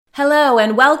Hello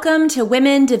and welcome to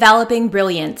Women Developing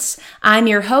Brilliance. I'm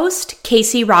your host,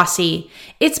 Casey Rossi.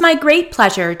 It's my great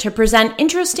pleasure to present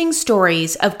interesting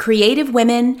stories of creative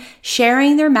women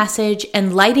sharing their message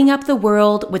and lighting up the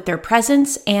world with their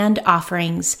presence and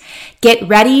offerings. Get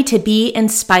ready to be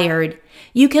inspired.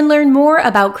 You can learn more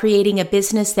about creating a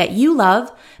business that you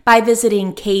love by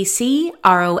visiting kcrossi.com.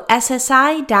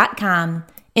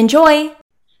 Enjoy!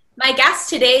 My guest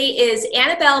today is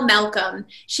Annabelle Malcolm.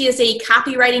 She is a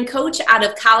copywriting coach out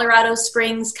of Colorado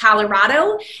Springs,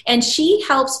 Colorado, and she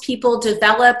helps people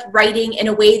develop writing in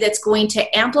a way that's going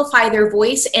to amplify their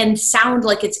voice and sound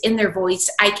like it's in their voice.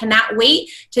 I cannot wait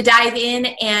to dive in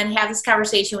and have this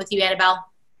conversation with you,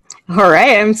 Annabelle. All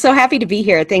right. I'm so happy to be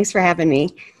here. Thanks for having me.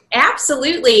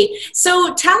 Absolutely.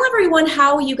 So tell everyone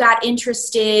how you got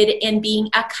interested in being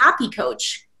a copy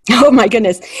coach. Oh my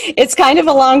goodness. It's kind of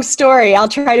a long story. I'll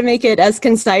try to make it as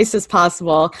concise as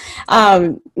possible.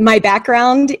 My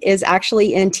background is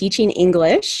actually in teaching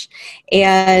English.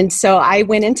 And so I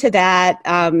went into that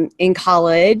in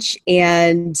college,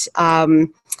 and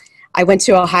I went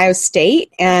to Ohio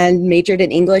State and majored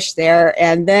in English there,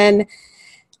 and then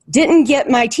didn't get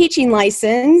my teaching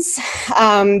license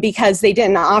because they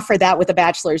didn't offer that with a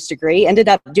bachelor's degree. Ended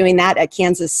up doing that at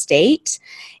Kansas State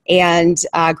and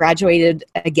graduated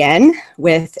again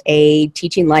with a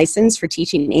teaching license for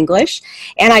teaching English.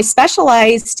 And I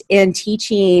specialized in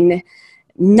teaching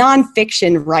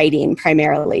nonfiction writing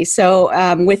primarily.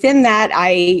 So within that,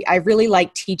 I really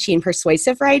like teaching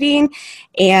persuasive writing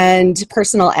and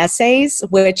personal essays,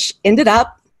 which ended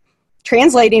up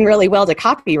translating really well to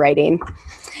copywriting.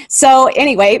 So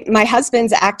anyway, my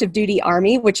husband's active duty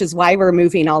Army, which is why we're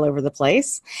moving all over the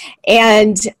place.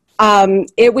 And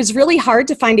it was really hard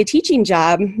to find a teaching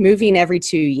job moving every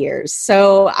 2 years.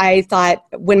 So I thought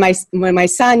when my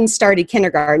son started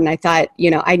kindergarten, I thought,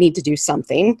 I need to do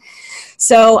something.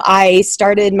 So I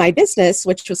started my business,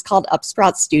 which was called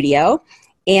Upsprout Studio.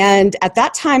 And at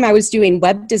that time I was doing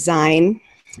web design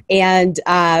and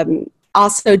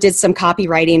also did some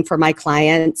copywriting for my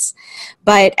clients.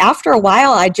 But after a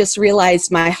while, I just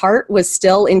realized my heart was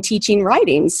still in teaching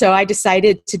writing. So I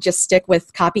decided to just stick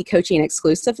with copy coaching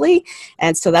exclusively.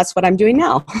 And so that's what I'm doing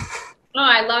now. Oh,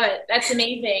 I love it. That's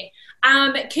amazing.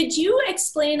 Could you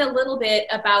explain a little bit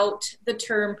about the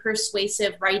term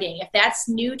persuasive writing? If that's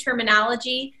new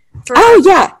terminology for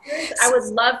yeah. I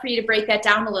would love for you to break that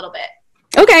down a little bit.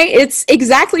 Okay, it's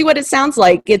exactly what it sounds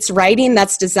like. It's writing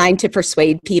that's designed to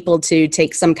persuade people to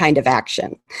take some kind of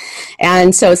action.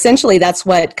 And so essentially that's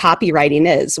what copywriting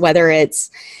is, whether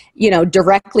it's,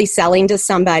 directly selling to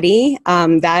somebody,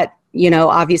 that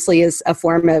obviously is a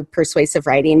form of persuasive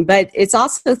writing, but it's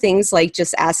also things like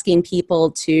just asking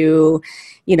people to,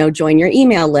 join your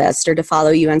email list or to follow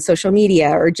you on social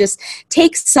media or just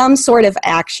take some sort of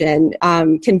action,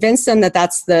 convince them that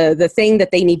that's the thing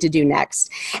that they need to do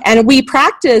next. And we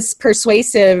practice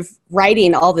persuasive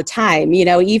writing all the time,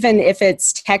 even if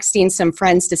it's texting some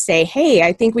friends to say, hey,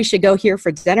 I think we should go here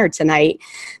for dinner tonight.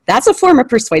 That's a form of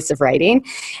persuasive writing.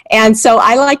 And so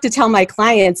I like to tell my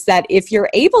clients that if you're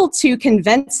able to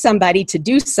convince somebody to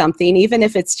do something, even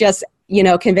if it's just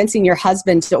convincing your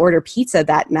husband to order pizza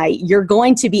that night, you're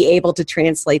going to be able to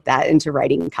translate that into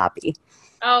writing copy.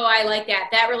 Oh, I like that.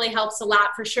 That really helps a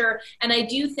lot for sure. And I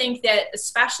do think that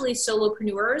especially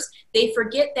solopreneurs, they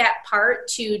forget that part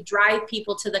to drive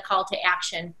people to the call to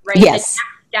action, right? Yes. The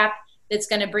next step that's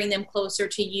going to bring them closer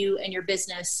to you and your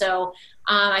business. So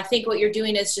I think what you're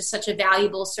doing is just such a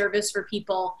valuable service for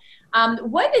people.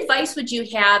 What advice would you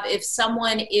have if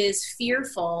someone is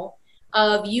fearful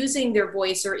of using their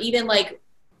voice or even like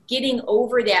getting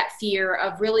over that fear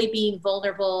of really being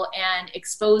vulnerable and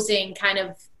exposing kind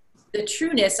of the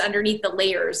trueness underneath the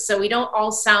layers so we don't all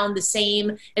sound the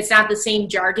same? It's not the same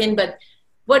jargon, but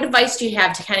what advice do you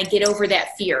have to kind of get over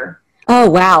that fear? Oh,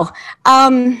 wow.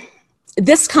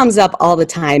 This comes up all the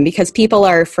time because people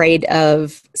are afraid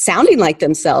of sounding like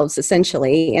themselves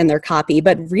essentially in their copy,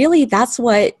 but really that's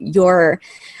what your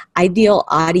ideal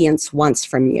audience wants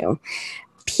from you.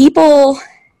 People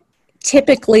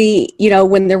typically,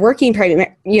 when they're working,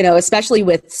 especially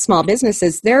with small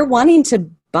businesses, they're wanting to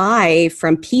buy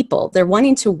from people. They're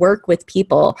wanting to work with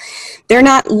people. They're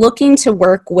not looking to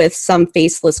work with some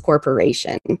faceless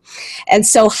corporation. And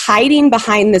so hiding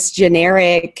behind this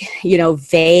generic,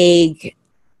 vague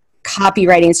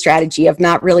copywriting strategy of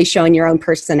not really showing your own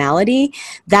personality,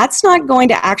 that's not going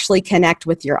to actually connect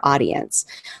with your audience.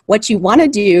 What you want to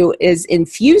do is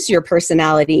infuse your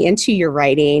personality into your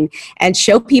writing and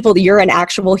show people that you're an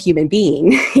actual human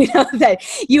being, that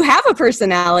you have a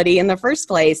personality in the first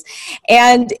place.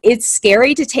 And it's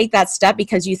scary to take that step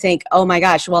because you think, oh my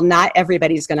gosh, well, not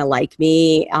everybody's going to like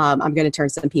me. I'm going to turn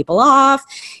some people off,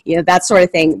 that sort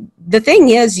of thing. The thing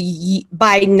is,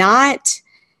 by not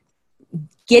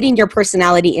getting your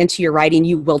personality into your writing,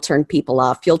 you will turn people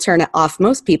off. You'll turn off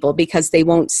most people because they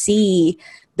won't see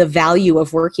the value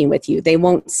of working with you. They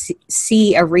won't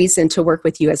see a reason to work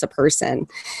with you as a person.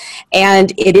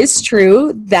 And it is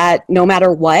true that no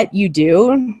matter what you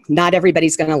do, not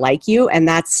everybody's going to like you. And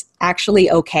that's actually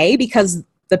okay, because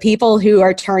the people who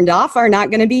are turned off are not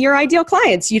going to be your ideal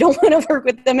clients. You don't want to work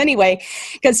with them anyway,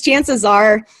 because chances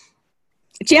are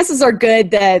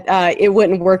good that it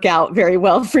wouldn't work out very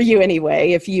well for you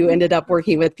anyway if you ended up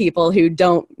working with people who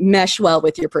don't mesh well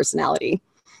with your personality.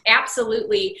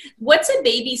 Absolutely. What's a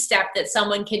baby step that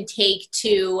someone can take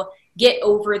to get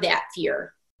over that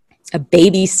fear? A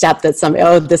baby step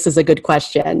this is a good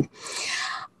question.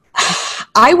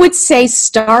 I would say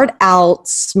start out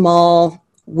small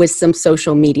with some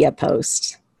social media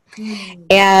posts.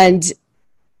 And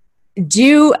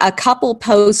do a couple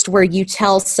posts where you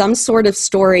tell some sort of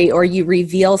story or you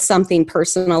reveal something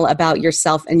personal about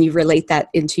yourself and you relate that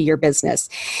into your business.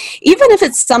 Even if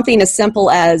it's something as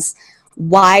simple as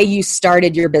why you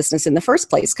started your business in the first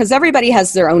place, because everybody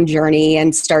has their own journey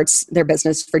and starts their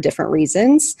business for different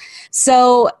reasons.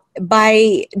 So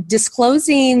by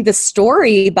disclosing the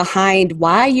story behind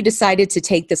why you decided to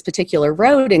take this particular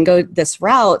road and go this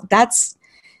route, that's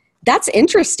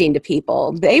interesting to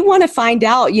people. They want to find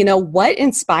out, what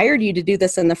inspired you to do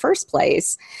this in the first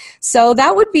place. So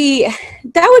that would be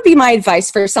my advice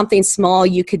for something small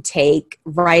you could take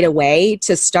right away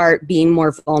to start being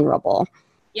more vulnerable.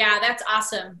 Yeah, that's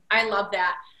awesome. I love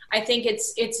that. I think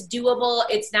it's doable.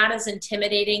 It's not as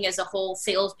intimidating as a whole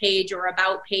sales page or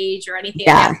about page or anything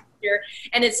like that.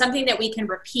 And it's something that we can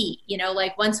repeat,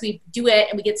 like once we do it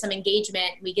and we get some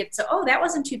engagement, we get to, oh, that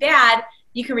wasn't too bad.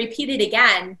 You can repeat it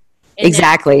again.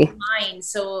 Exactly.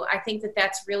 So I think that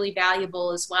that's really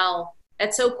valuable as well.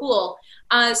 That's so cool.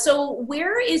 So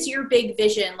where is your big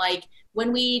vision? Like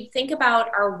when we think about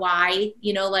our why,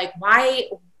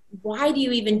 why do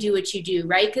you even do what you do,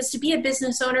 right? Because to be a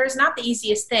business owner is not the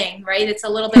easiest thing, right? It's a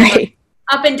little bit of an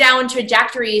up and down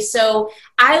trajectory. So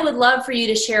I would love for you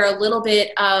to share a little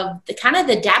bit of the kind of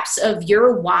the depths of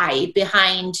your why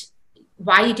behind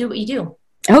why you do what you do.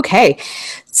 Okay.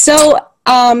 So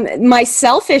my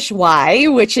selfish why,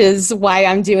 which is why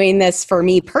I'm doing this for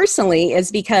me personally, is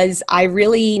because I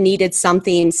really needed some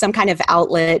kind of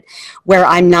outlet where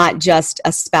I'm not just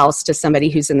a spouse to somebody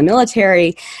who's in the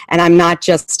military and I'm not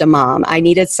just a mom. I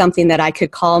needed something that I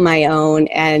could call my own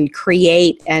and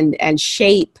create and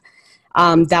shape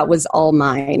that was all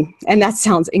mine. And that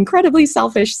sounds incredibly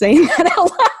selfish saying that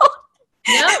out loud.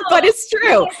 No, but it's true.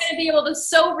 We're going to be able to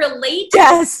so relate.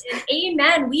 Yes. And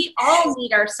amen. We all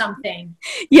need our something.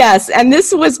 Yes. And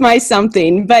this was my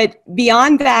something. But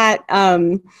beyond that,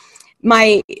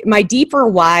 my deeper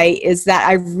why is that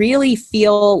I really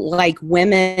feel like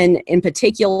women in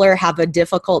particular have a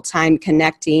difficult time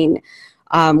connecting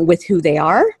with who they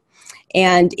are.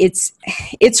 And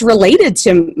it's related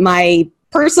to my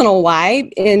personal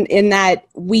why in that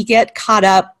we get caught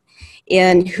up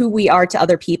in who we are to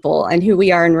other people and who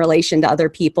we are in relation to other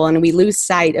people, and we lose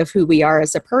sight of who we are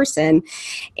as a person.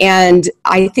 And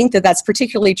I think that that's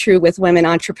particularly true with women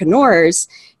entrepreneurs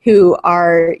who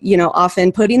are,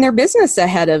 often putting their business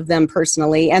ahead of them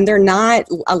personally, and they're not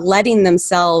letting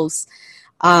themselves,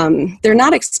 they're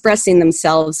not expressing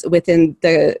themselves within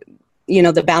the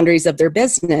boundaries of their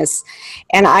business.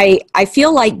 And I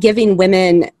feel like giving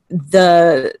women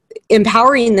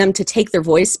empowering them to take their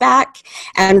voice back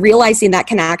and realizing that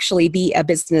can actually be a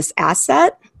business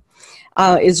asset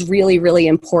is really, really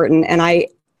important. And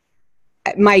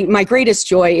my greatest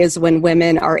joy is when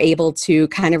women are able to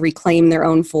kind of reclaim their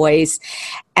own voice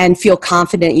and feel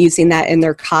confident using that in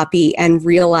their copy and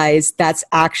realize that's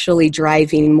actually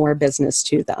driving more business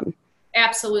to them.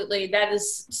 Absolutely. That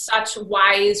is such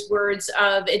wise words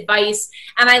of advice.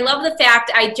 And I love the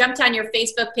fact I jumped on your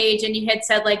Facebook page and you had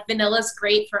said like vanilla's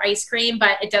great for ice cream,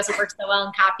 but it doesn't work so well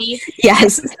in copy.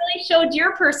 Yes. And it really showed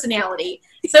your personality.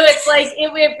 So it's like,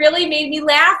 it really made me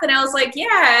laugh. And I was like,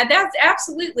 yeah, that's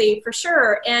absolutely for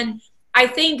sure. And I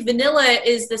think vanilla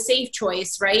is the safe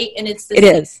choice, right? And it's the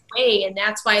safe way. And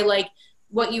that's why like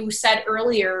what you said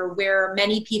earlier, where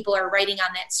many people are writing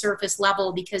on that surface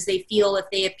level because they feel if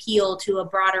they appeal to a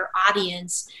broader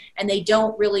audience and they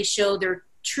don't really show their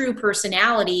true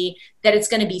personality, that it's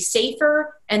going to be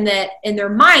safer, and that in their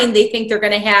mind they think they're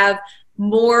going to have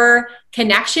more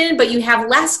connection, but you have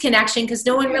less connection because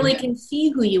no one really can see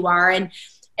who you are. And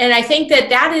I think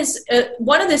that is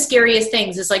one of the scariest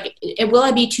things is like, will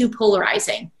I be too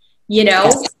polarizing, you know?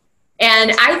 Yes.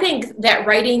 And I think that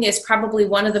writing is probably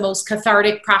one of the most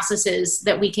cathartic processes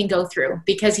that we can go through,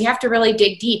 because you have to really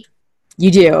dig deep. You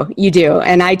do.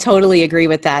 And I totally agree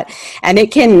with that. And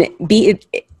it can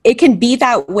be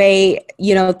that way,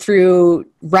 you know, through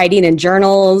writing in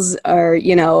journals or,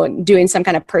 you know, doing some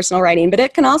kind of personal writing, but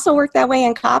it can also work that way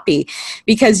in copy,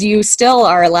 because you still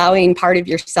are allowing part of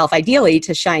yourself ideally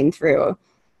to shine through.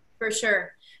 For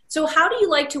sure. So how do you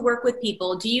like to work with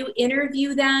people? Do you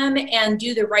interview them and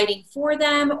do the writing for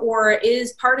them? Or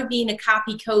is part of being a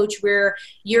copy coach where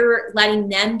you're letting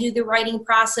them do the writing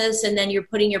process and then you're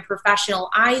putting your professional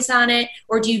eyes on it?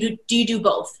 Or do you do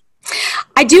both?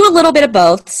 I do a little bit of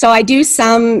both. So I do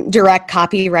some direct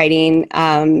copywriting,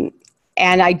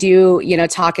 and I do, you know,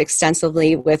 talk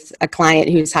extensively with a client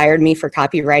who's hired me for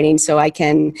copywriting so I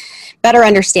can better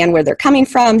understand where they're coming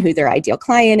from, who their ideal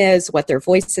client is, what their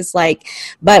voice is like.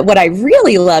 But what I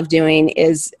really love doing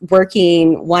is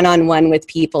working one-on-one with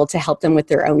people to help them with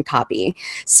their own copy.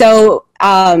 So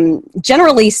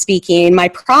generally speaking, my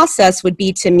process would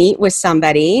be to meet with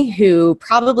somebody who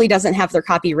probably doesn't have their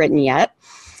copy written yet.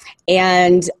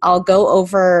 And I'll go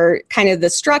over kind of the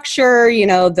structure, you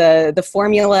know, the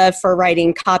formula for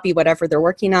writing copy, whatever they're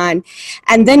working on,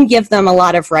 and then give them a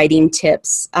lot of writing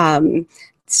tips,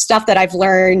 stuff that I've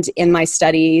learned in my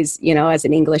studies, you know, as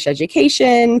an English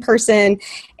education person,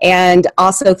 and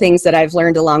also things that I've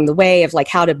learned along the way of like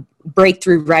how to break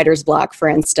through writer's block, for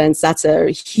instance. That's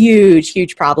a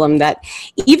huge problem that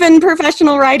even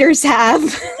professional writers have.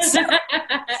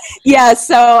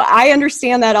 So I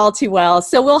understand that all too well.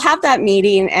 So we'll have that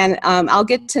meeting, and I'll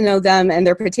get to know them and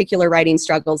their particular writing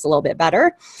struggles a little bit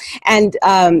better. And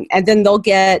then they'll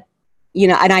get, you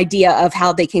know, an idea of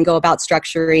how they can go about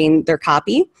structuring their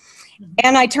copy.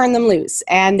 And I turn them loose,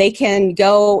 and they can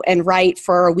go and write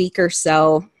for a week or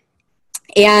so.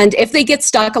 And if they get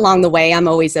stuck along the way, I'm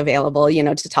always available, you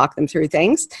know, to talk them through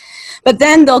things. But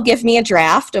then they'll give me a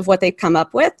draft of what they've come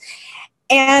up with.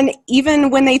 And even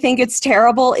when they think it's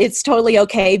terrible, it's totally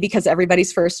okay, because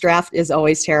everybody's first draft is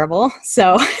always terrible.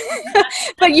 So,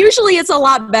 but usually it's a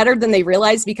lot better than they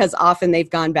realize, because often they've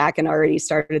gone back and already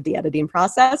started the editing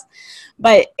process.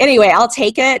 But anyway, I'll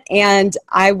take it and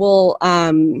I will,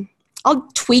 I'll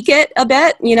tweak it a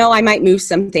bit. You know, I might move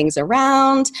some things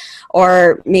around,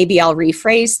 or maybe I'll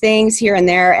rephrase things here and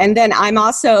there. And then I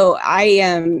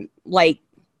am like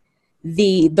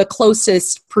the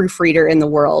closest proofreader in the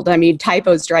world. I mean,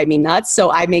 typos drive me nuts.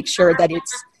 So I make sure that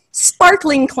it's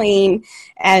sparkling clean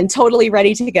and totally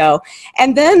ready to go.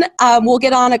 And then we'll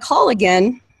get on a call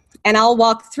again, and I'll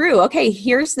walk through, okay,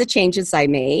 here's the changes I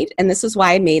made, and this is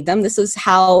why I made them. This is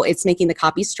how it's making the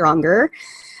copy stronger.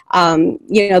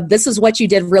 You know, this is what you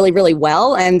did really, really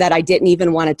well and that I didn't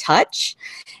even want to touch.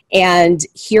 And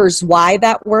here's why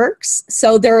that works.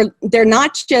 So they're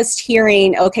not just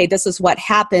hearing, okay, this is what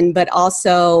happened, but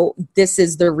also this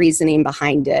is the reasoning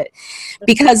behind it.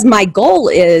 Because my goal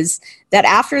is that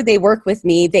after they work with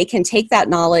me, they can take that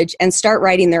knowledge and start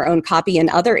writing their own copy in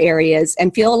other areas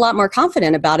and feel a lot more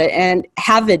confident about it and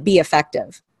have it be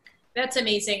effective. That's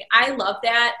amazing. I love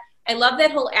that. I love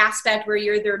that whole aspect where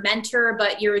you're their mentor,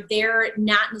 but you're there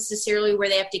not necessarily where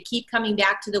they have to keep coming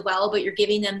back to the well, but you're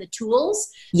giving them the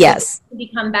tools. Yes. To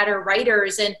become better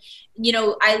writers. And, you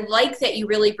know, I like that you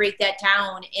really break that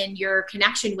down in your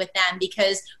connection with them,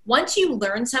 because once you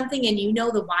learn something and you know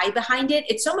the why behind it,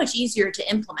 it's so much easier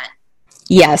to implement.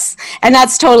 Yes. And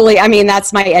that's totally, I mean,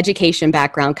 that's my education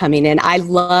background coming in.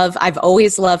 I've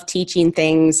always loved teaching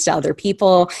things to other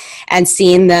people and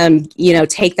seeing them, you know,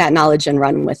 take that knowledge and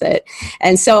run with it.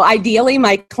 And so ideally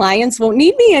my clients won't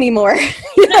need me anymore.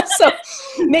 So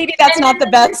maybe that's not the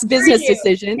best business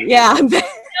decision. Yeah. No,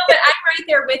 but I'm right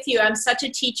there with you. I'm such a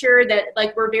teacher that,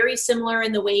 like, we're very similar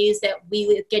in the ways that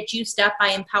we get juiced up by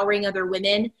empowering other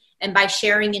women and by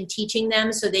sharing and teaching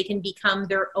them so they can become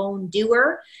their own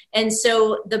doer. And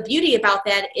so the beauty about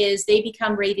that is they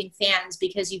become raving fans,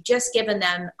 because you've just given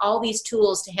them all these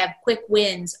tools to have quick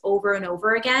wins over and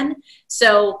over again.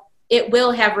 So it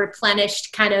will have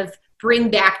replenished, kind of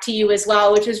bring back to you as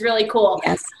well, which is really cool.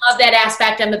 Yes. I love that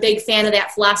aspect. I'm a big fan of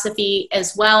that philosophy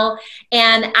as well.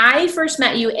 And I first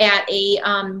met you at a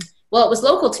well, it was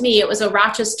local to me. It was a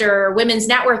Rochester women's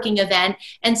networking event.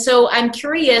 And so I'm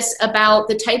curious about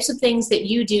the types of things that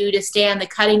you do to stay on the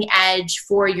cutting edge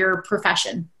for your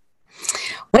profession.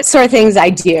 What sort of things I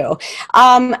do?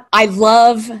 I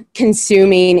love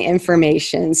consuming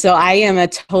information. So I am a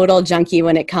total junkie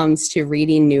when it comes to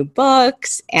reading new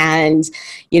books and,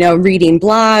 reading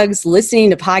blogs,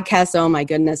 listening to podcasts. Oh my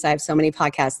goodness, I have so many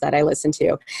podcasts that I listen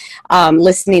to.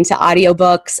 Listening to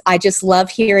audiobooks. I just love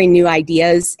hearing new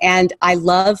ideas, and I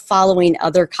love following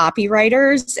other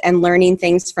copywriters and learning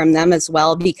things from them as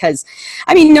well, because,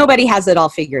 nobody has it all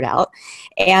figured out.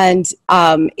 And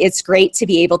it's great to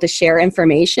be able to share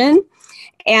information.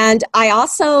 And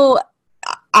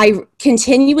I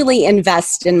continually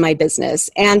invest in my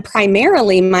business, and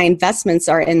primarily my investments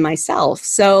are in myself.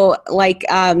 So like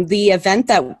the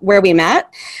event where we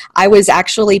met, I was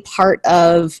actually part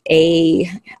of a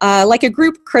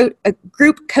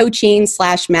group coaching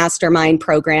 / mastermind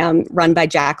program run by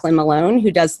Jacqueline Malone,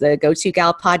 who does the Go-To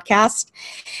Gal podcast.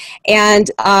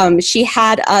 And she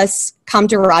had us come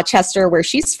to Rochester, where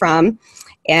she's from.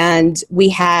 And we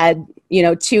had,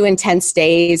 2 intense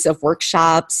days of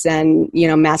workshops and,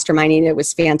 masterminding. It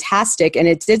was fantastic. And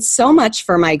it did so much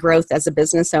for my growth as a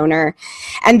business owner.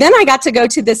 And then I got to go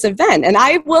to this event. And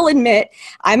I will admit,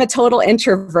 I'm a total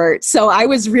introvert. So I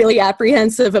was really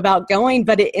apprehensive about going,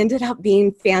 but it ended up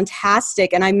being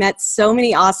fantastic. And I met so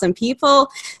many awesome people,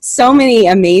 so many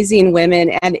amazing women.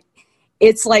 And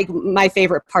it's like my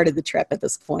favorite part of the trip at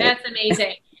this point. That's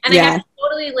amazing. And I have to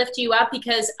totally lift you up,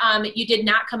 because you did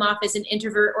not come off as an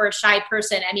introvert or a shy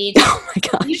person. Oh my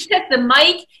gosh. You took the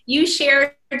mic, you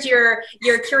shared your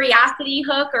curiosity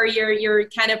hook or your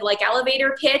kind of like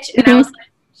elevator pitch. And I was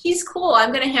like, she's cool.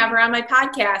 I'm going to have her on my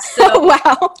podcast. So,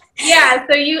 wow. Yeah.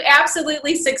 So you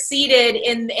absolutely succeeded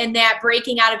in that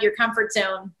breaking out of your comfort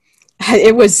zone.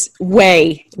 It was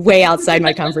way, way outside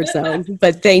my comfort zone,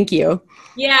 but thank you.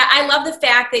 Yeah, I love the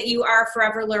fact that you are a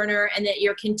forever learner and that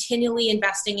you're continually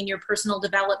investing in your personal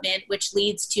development, which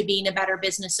leads to being a better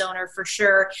business owner for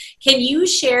sure. Can you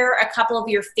share a couple of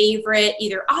your favorite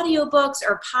either audiobooks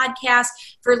or podcasts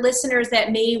for listeners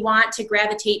that may want to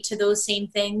gravitate to those same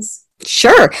things?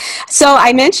 Sure. So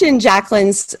I mentioned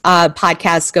Jacqueline's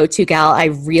podcast, Go-To Gal. I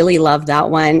really love that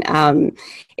one.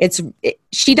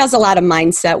 She does a lot of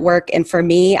mindset work. And for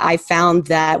me, I found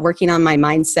that working on my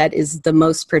mindset is the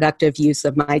most productive use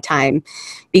of my time,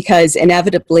 because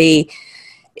inevitably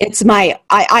it's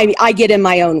I get in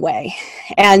my own way.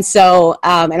 And so,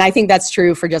 and I think that's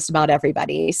true for just about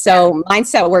everybody. So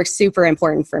mindset work's super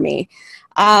important for me.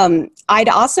 I'd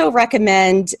also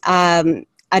recommend,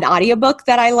 an audiobook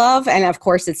that I love, and of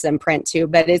course it's in print too,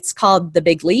 but it's called The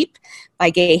Big Leap by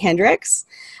Gay Hendricks.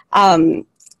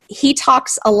 He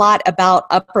talks a lot about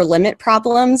upper limit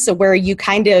problems, where you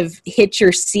kind of hit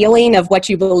your ceiling of what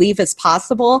you believe is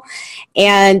possible,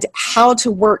 and how to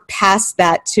work past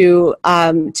that to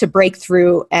break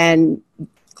through and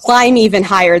climb even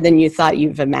higher than you thought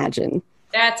you've imagined.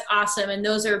 That's awesome. And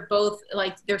those are both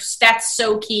that's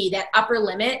so key, that upper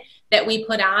limit that we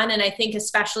put on. And I think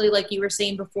especially like you were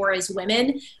saying before, as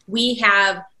women, we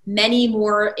have many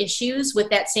more issues with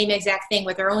that same exact thing,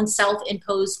 with our own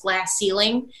self-imposed glass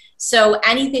ceiling. So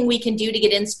anything we can do to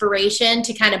get inspiration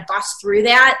to kind of bust through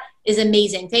that is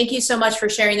amazing. Thank you so much for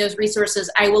sharing those resources.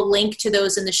 I will link to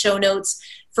those in the show notes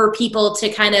for people to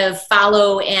kind of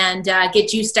follow and get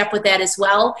juiced up with that as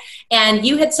well. And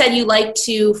you had said you like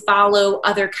to follow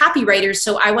other copywriters,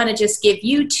 so I want to just give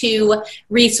you 2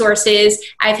 resources.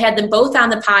 I've had them both on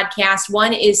the podcast.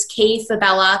 One is Kay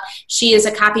Fabella. She is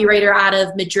a copywriter out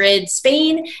of Madrid,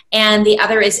 Spain, and the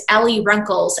other is Ellie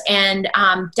Runkles. And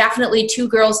definitely 2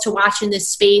 girls to watch in this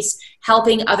space,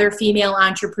 helping other female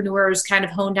entrepreneurs kind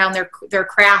of hone down their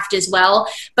craft as well,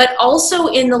 but also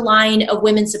in the line of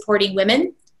women supporting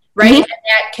women, right? Mm-hmm. And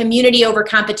that community over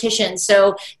competition.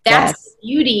 So that's the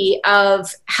beauty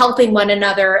of helping one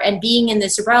another and being in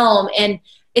this realm. And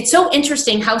it's so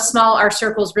interesting how small our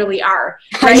circles really are.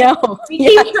 Right? I know. We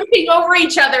keep tripping over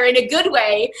each other in a good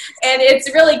way. And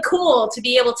it's really cool to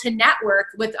be able to network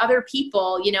with other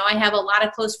people. I have a lot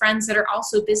of close friends that are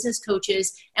also business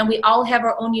coaches, and we all have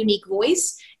our own unique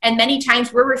voice. And many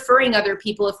times we're referring other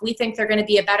people if we think they're going to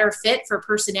be a better fit for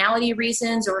personality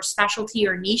reasons or specialty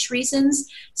or niche reasons.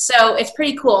 So it's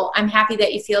pretty cool. I'm happy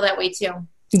that you feel that way too.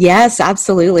 Yes,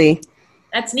 absolutely.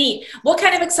 That's neat. What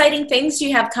kind of exciting things do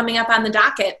you have coming up on the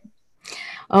docket?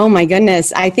 Oh my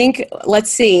goodness. I think,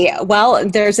 let's see. Well,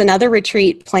 there's another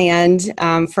retreat planned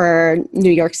for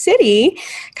New York City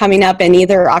coming up in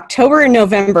either October or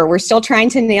November. We're still trying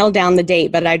to nail down the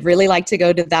date, but I'd really like to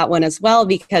go to that one as well,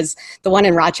 because the one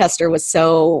in Rochester was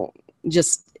so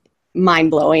just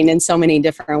mind-blowing in so many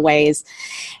different ways.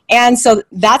 And so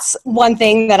that's one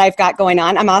thing that I've got going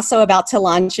on. I'm also about to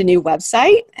launch a new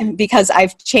website because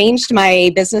I've changed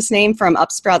my business name from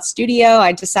Upsprout Studio.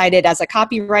 I decided as a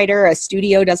copywriter, a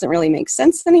studio doesn't really make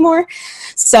sense anymore.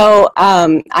 So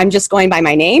I'm just going by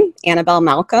my name, Annabelle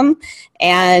Malcolm.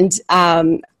 And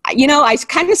I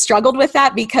kind of struggled with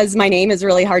that because my name is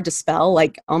really hard to spell.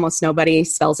 Like almost nobody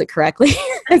spells it correctly.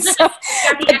 And so,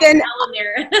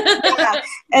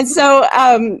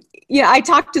 I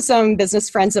talked to some business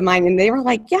friends of mine and they were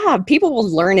like, yeah, people will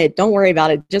learn it. Don't worry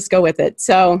about it. Just go with it.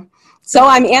 So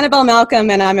I'm Annabelle Malcolm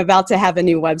and I'm about to have a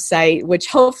new website, which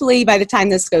hopefully by the time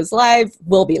this goes live,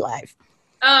 will be live.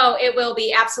 Oh, it will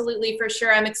be. Absolutely. For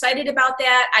sure. I'm excited about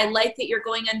that. I like that you're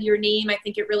going under your name. I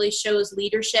think it really shows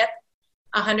leadership.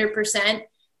 100%.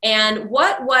 And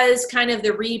what was kind of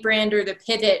the rebrand or the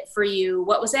pivot for you?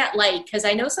 What was that like? Because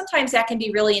I know sometimes that can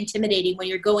be really intimidating when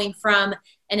you're going from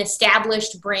an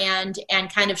established brand and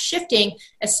kind of shifting,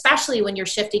 especially when you're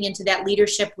shifting into that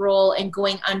leadership role and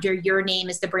going under your name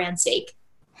as the brand's sake.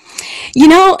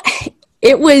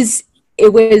 It was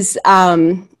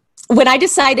when I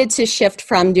decided to shift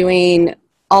from doing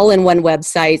all-in-one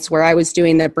websites where I was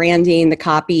doing the branding, the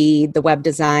copy, the web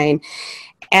design,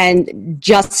 and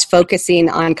just focusing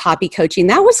on copy coaching,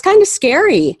 that was kind of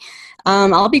scary.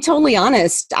 I'll be totally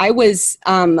honest. I was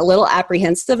a little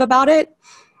apprehensive about it.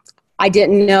 I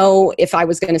didn't know if I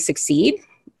was going to succeed,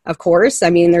 of course. I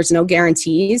mean, there's no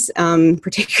guarantees,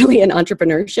 particularly in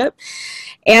entrepreneurship.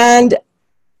 And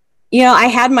I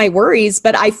had my worries,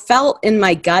 but I felt in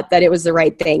my gut that it was the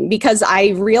right thing because I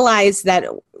realized that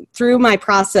through my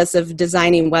process of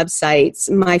designing websites,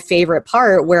 my favorite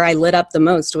part where I lit up the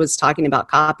most was talking about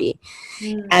copy.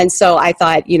 And so I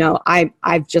thought,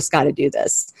 I've just got to do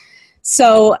this.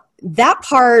 So that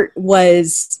part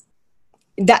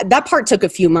that part took a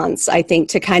few months, I think,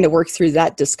 to kind of work through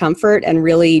that discomfort and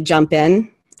really jump in.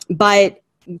 But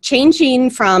changing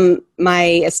from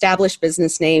my established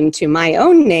business name to my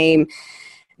own name,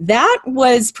 that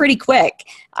was pretty quick.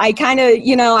 I kind of,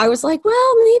 I was like,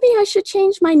 well, maybe I should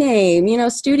change my name.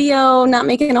 Studio, not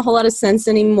making a whole lot of sense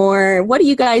anymore. What do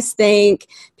you guys think?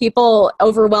 People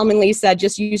overwhelmingly said,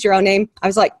 just use your own name. I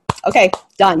was like, okay,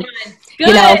 done.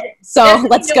 Good. So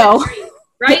let's go.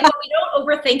 Right? Yeah. But we don't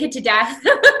overthink it to death.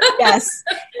 Yes.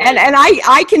 And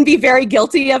I can be very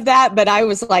guilty of that, but I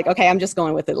was like, okay, I'm just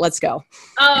going with it. Let's go.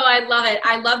 Oh, I love it.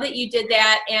 I love that you did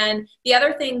that. And the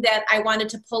other thing that I wanted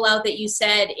to pull out that you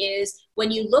said is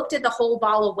when you looked at the whole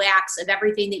ball of wax of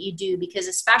everything that you do, because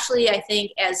especially I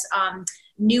think as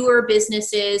newer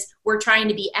businesses, we're trying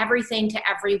to be everything to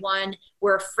everyone.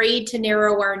 We're afraid to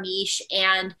narrow our niche.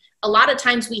 And a lot of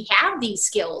times we have these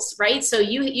skills, right? So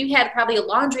you had probably a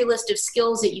laundry list of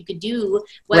skills that you could do,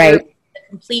 whether it's a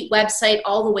complete website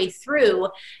all the way through.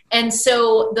 And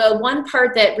so the one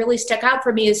part that really stuck out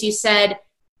for me is you said,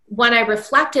 when I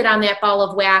reflected on that ball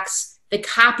of wax, the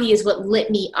copy is what lit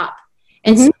me up.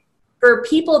 And so for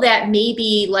people that may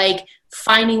be like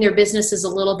finding their business is a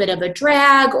little bit of a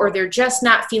drag or they're just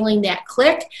not feeling that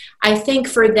click, I think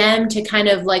for them to kind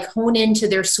of like hone into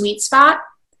their sweet spot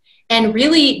and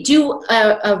really do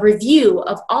a review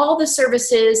of all the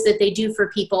services that they do for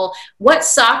people, what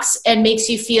sucks and makes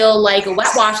you feel like a wet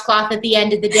washcloth at the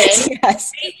end of the day,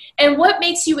 yes. Right? And what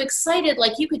makes you excited,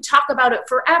 like you could talk about it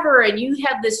forever and you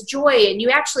have this joy and you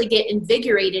actually get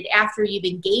invigorated after you've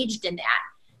engaged in that.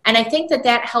 And I think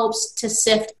that helps to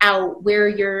sift out where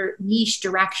your niche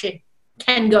direction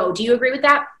can go. Do you agree with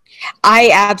that?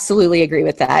 I absolutely agree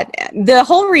with that. The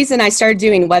whole reason I started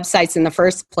doing websites in the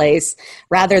first place,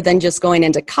 rather than just going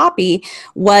into copy,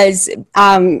 was,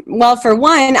 for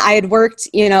one, I had worked,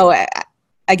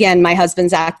 again, my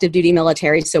husband's active duty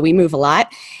military, so we move a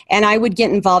lot. And I would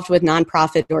get involved with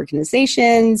nonprofit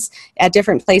organizations at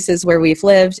different places where we've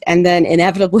lived. And then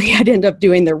inevitably I'd end up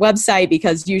doing their website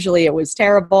because usually it was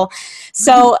terrible.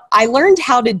 So I learned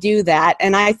how to do that.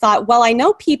 And I thought, well, I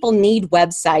know people need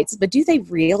websites, but do they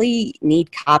really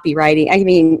need copywriting? I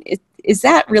mean, is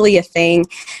that really a thing?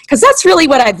 Because that's really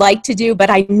what I'd like to do, but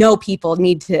I know people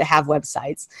need to have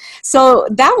websites. So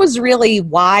that was really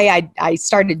why I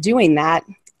started doing that.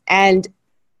 And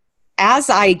as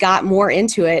I got more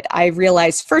into it, I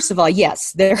realized, first of all,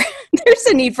 yes, there's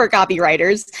a need for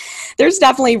copywriters. There's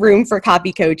definitely room for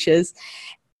copy coaches.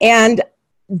 And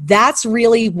that's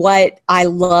really what I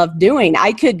love doing.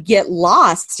 I could get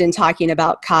lost in talking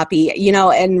about copy,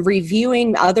 and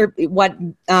reviewing what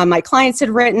my clients had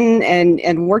written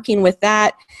and working with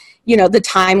that. The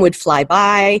time would fly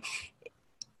by.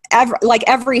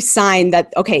 every sign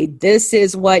that, okay, this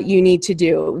is what you need to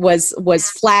do was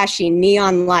flashing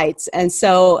neon lights. And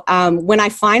so when I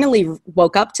finally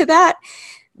woke up to that,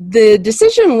 the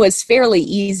decision was fairly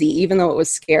easy, even though it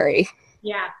was scary.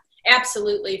 Yeah,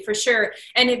 absolutely, for sure.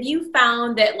 And have you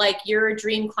found that like your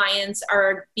dream clients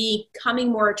are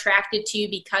becoming more attracted to you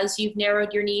because you've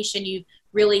narrowed your niche and you've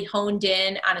really honed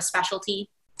in on a specialty?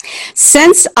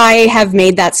 Since I have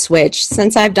made that switch,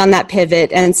 since I've done that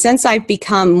pivot, and since I've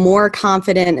become more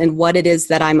confident in what it is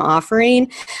that I'm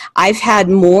offering, I've had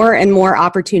more and more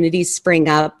opportunities spring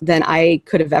up than I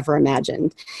could have ever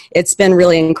imagined. It's been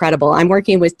really incredible. I'm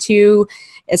working with 2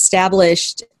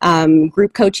 established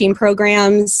group coaching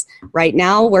programs right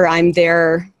now where I'm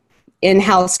their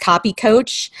in-house copy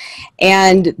coach.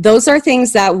 And those are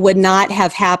things that would not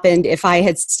have happened if I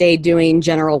had stayed doing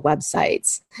general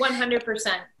websites. 100%.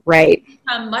 Right.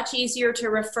 Much easier to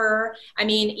refer. I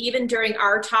mean, even during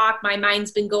our talk, my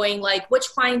mind's been going like, which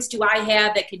clients do I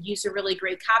have that could use a really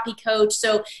great copy coach?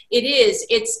 So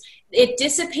it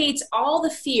dissipates all the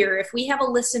fear. If we have a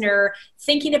listener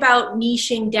thinking about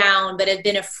niching down, but have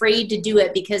been afraid to do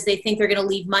it because they think they're going to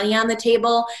leave money on the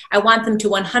table, I want them to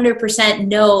 100%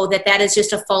 know that that is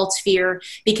just a false fear,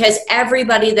 because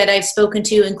everybody that I've spoken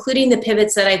to, including the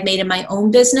pivots that I've made in my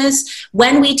own business,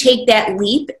 when we take that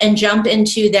leap and jump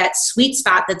into that sweet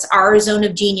spot that's our zone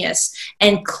of genius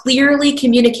and clearly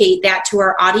communicate that to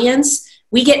our audience,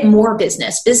 we get more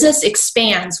business. Business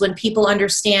expands when people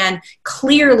understand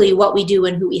clearly what we do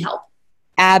and who we help.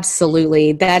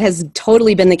 Absolutely. That has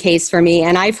totally been the case for me.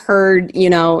 And I've heard,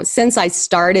 since I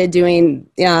started doing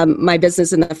my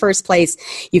business in the first place,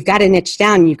 you've got to niche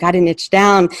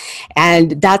down,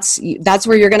 And that's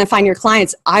where you're going to find your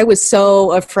clients. I was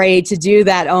so afraid to do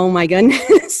that. Oh my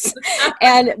goodness.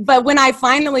 But when I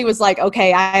finally was like,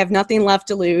 okay, I have nothing left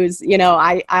to lose,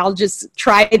 I'll just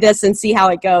try this and see how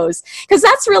it goes. Because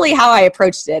that's really how I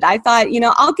approached it. I thought,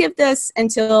 I'll give this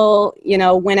until,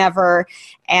 whenever,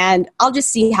 and I'll just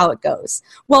see how it goes.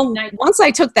 Well, once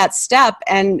I took that step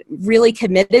and really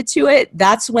committed to it,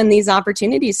 that's when these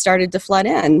opportunities started to flood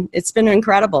in. It's been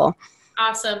incredible.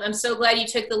 Awesome. I'm so glad you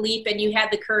took the leap and you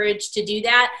had the courage to do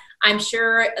that. I'm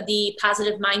sure the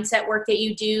positive mindset work that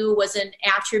you do was an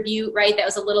attribute, right? That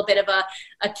was a little bit of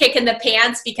a kick in the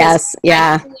pants, because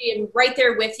I am right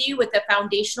there with you with the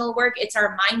foundational work. It's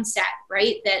our mindset,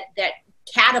 right? That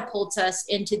catapults us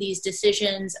into these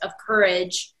decisions of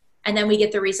courage, and then we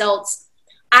get the results.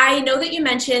 I know that you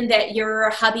mentioned that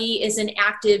your hubby is in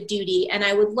active duty, and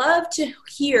I would love to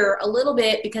hear a little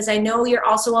bit, because I know you're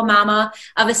also a mama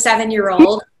of a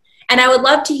 7-year-old, and I would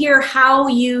love to hear how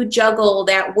you juggle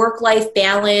that work-life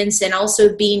balance and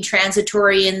also being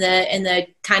transitory in the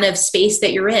kind of space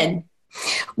that you're in.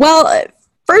 Well,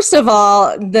 first of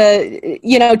all,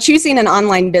 choosing an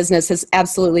online business has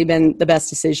absolutely been the best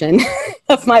decision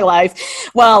of my life.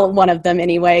 Well, one of them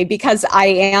anyway, because I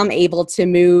am able to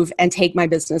move and take my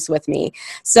business with me.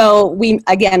 So we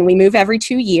move every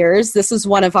 2 years. This is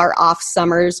one of our off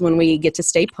summers when we get to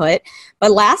stay put.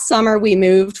 But last summer we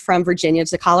moved from Virginia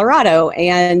to Colorado,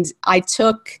 and I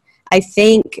took, I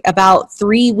think, about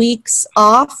 3 weeks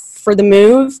off for the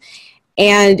move,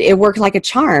 and it worked like a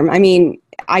charm. I mean,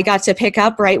 I got to pick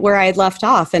up right where I had left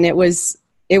off, and it was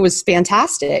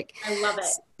fantastic. I love it.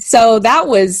 So that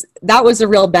was a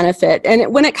real benefit.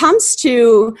 And when it comes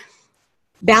to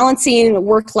balancing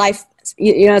work-life,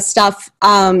 stuff,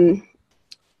 I'm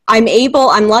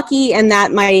lucky in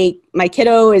that my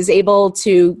kiddo is able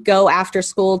to go after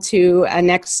school to a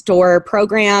next door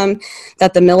program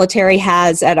that the military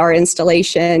has at our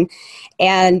installation.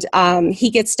 And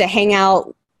he gets to hang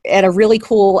out at a really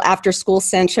cool after school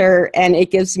center, and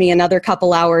it gives me another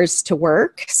couple hours to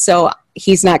work. So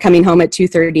he's not coming home at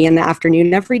 2:30 in the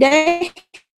afternoon every day.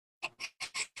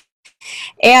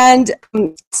 And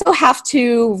also have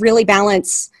to really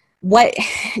balance what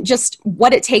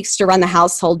it takes to run the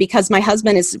household, because my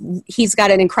husband he's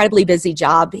got an incredibly busy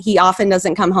job. He often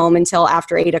doesn't come home until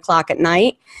after 8 o'clock at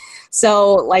night.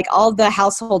 So like all the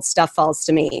household stuff falls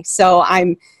to me. So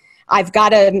I've got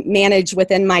to manage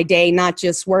within my day, not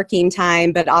just working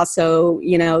time, but also,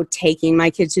 taking my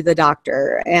kid to the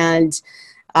doctor and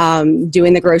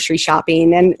doing the grocery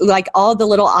shopping and like all the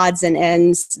little odds and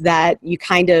ends that you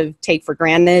kind of take for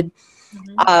granted.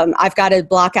 Mm-hmm. I've got to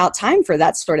block out time for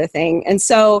that sort of thing. And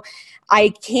so I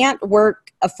can't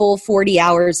work a full 40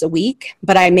 hours a week,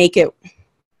 but I make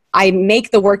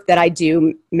the work that I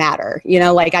do matter,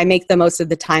 I make the most of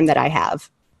the time that I have.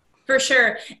 For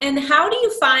sure. And how do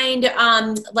you find,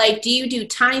 do you do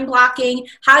time blocking?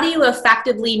 How do you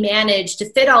effectively manage to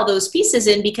fit all those pieces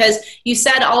in? Because you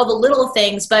said all the little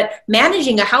things, but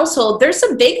managing a household, there's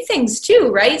some big things too,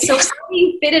 right? So how do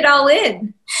you fit it all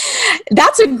in?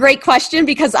 That's a great question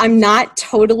because I'm not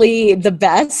totally the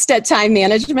best at time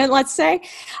management, let's say.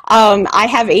 I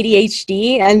have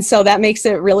ADHD, and so that makes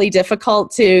it really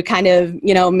difficult to kind of,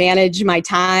 manage my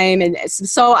time. And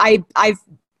so I've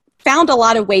found a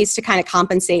lot of ways to kind of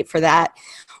compensate for that.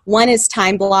 One is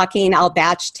time blocking. I'll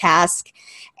batch task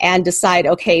and decide,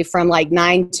 okay, from like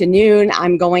 9 to noon,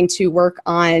 I'm going to work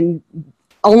on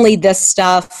only this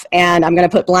stuff, and I'm going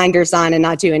to put blinders on and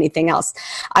not do anything else.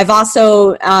 I've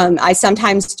also, I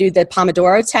sometimes do the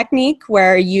Pomodoro technique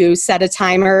where you set a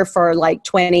timer for like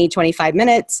 20, 25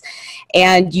 minutes,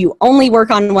 and you only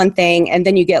work on one thing, and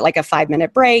then you get like a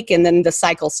 5-minute break, and then the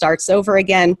cycle starts over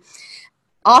again.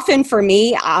 Often for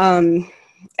me,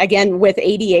 again, with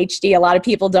ADHD, a lot of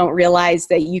people don't realize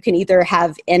that you can either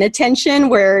have inattention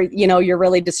where, you're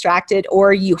really distracted,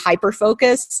 or you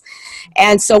hyper-focus.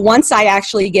 And so once I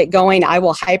actually get going, I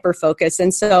will hyper-focus.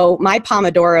 And so my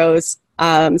Pomodoro's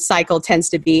cycle tends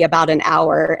to be about an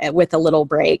hour with a little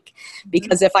break.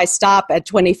 Because if I stop at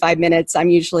 25 minutes, I'm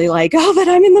usually like, oh, but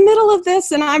I'm in the middle of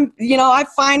this, and I've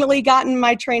finally gotten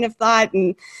my train of thought.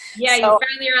 And yeah, so, you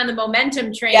finally are on the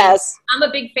momentum train. Yes. I'm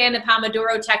a big fan of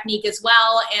Pomodoro technique as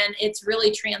well, and it's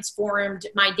really transformed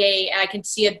my day. I can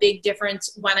see a big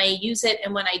difference when I use it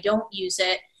and when I don't use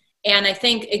it. And I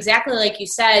think exactly like you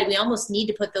said, we almost need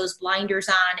to put those blinders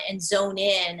on and zone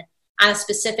in on a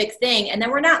specific thing. And then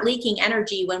we're not leaking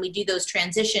energy when we do those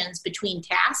transitions between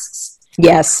tasks.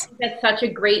 Yes. That's such a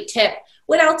great tip.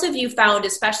 What else have you found,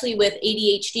 especially with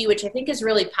ADHD, which I think is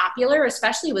really popular,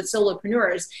 especially with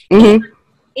solopreneurs? Mm-hmm.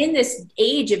 In this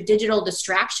age of digital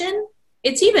distraction,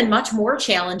 it's even much more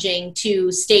challenging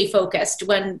to stay focused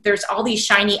when there's all these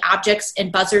shiny objects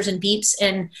and buzzers and beeps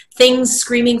and things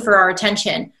screaming for our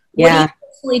attention. Yeah. What do you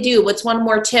personally do? What's one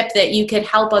more tip that you could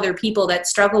help other people that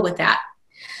struggle with that?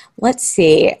 Let's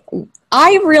see.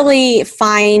 I really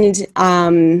find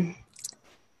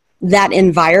that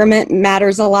environment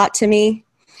matters a lot to me,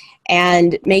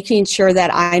 and making sure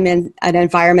that I'm in an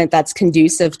environment that's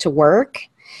conducive to work.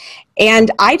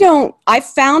 And I've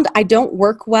found I don't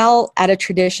work well at a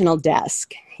traditional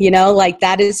desk,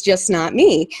 that is just not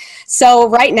me. So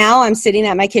right now I'm sitting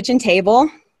at my kitchen table,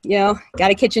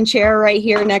 got a kitchen chair right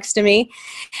here next to me.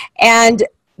 And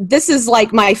this is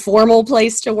like my formal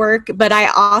place to work, but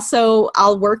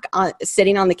I'll work on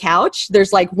sitting on the couch.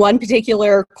 There's like one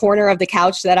particular corner of the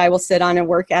couch that I will sit on and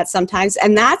work at sometimes.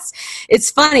 And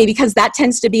it's funny because that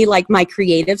tends to be like my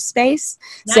creative space.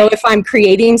 Nice. So if I'm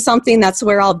creating something, that's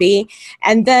where I'll be.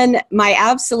 And then my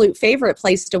absolute favorite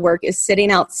place to work is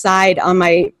sitting outside on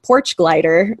my porch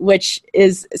glider, which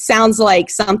sounds like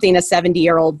something a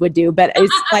 70-year-old would do, but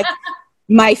it's like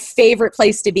my favorite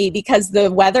place to be because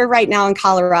the weather right now in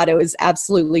Colorado is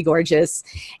absolutely gorgeous.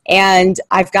 And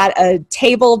I've got a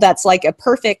table that's like a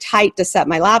perfect height to set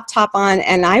my laptop on,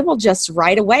 and I will just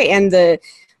right away. And the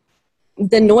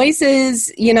noises,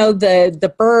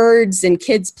 the birds and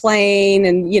kids playing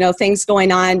and, things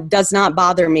going on does not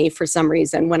bother me for some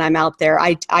reason when I'm out there.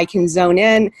 I can zone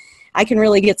in. I can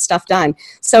really get stuff done.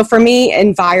 So for me,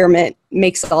 environment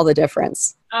makes all the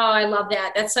difference. Oh, I love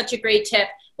that. That's such a great tip.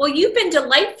 Well, you've been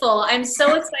delightful. I'm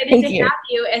so excited to have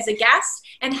you as a guest.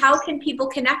 And how can people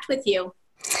connect with you?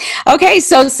 Okay,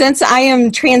 so since I am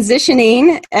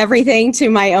transitioning everything to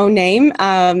my own name,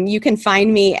 you can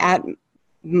find me at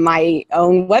my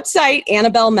own website,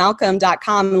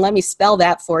 AnnabelleMalcolm.com. And let me spell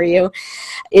that for you.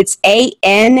 It's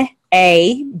ANABELLE.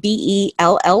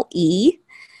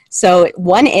 So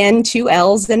 1 N, 2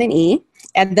 L's, and an E.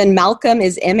 And then Malcolm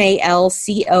is MALCOLM.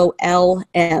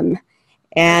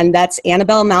 And that's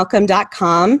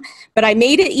AnnabelleMalcolm.com. But I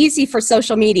made it easy for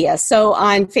social media. So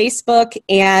on Facebook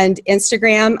and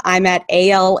Instagram, I'm at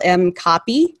ALM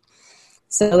Copy.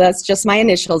 So that's just my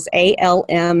initials,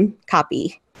 ALM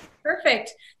Copy.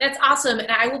 Perfect. That's awesome.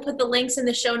 And I will put the links in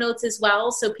the show notes as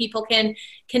well so people can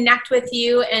connect with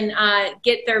you and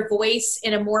get their voice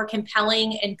in a more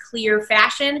compelling and clear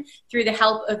fashion through the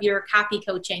help of your copy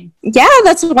coaching. Yeah,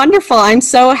 that's wonderful. I'm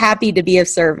so happy to be of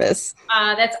service.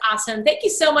 That's awesome. Thank you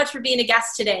so much for being a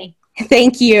guest today.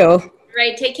 Thank you. All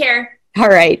right. Take care. All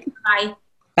right. Bye.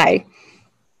 Bye.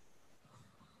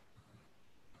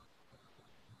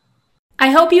 I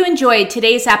hope you enjoyed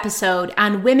today's episode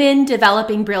on Women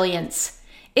Developing Brilliance.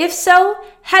 If so,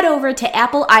 head over to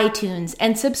Apple iTunes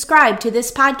and subscribe to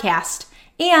this podcast.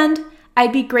 And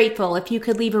I'd be grateful if you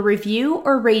could leave a review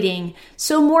or rating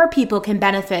so more people can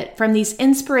benefit from these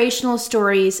inspirational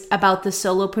stories about the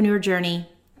solopreneur journey.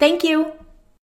 Thank you.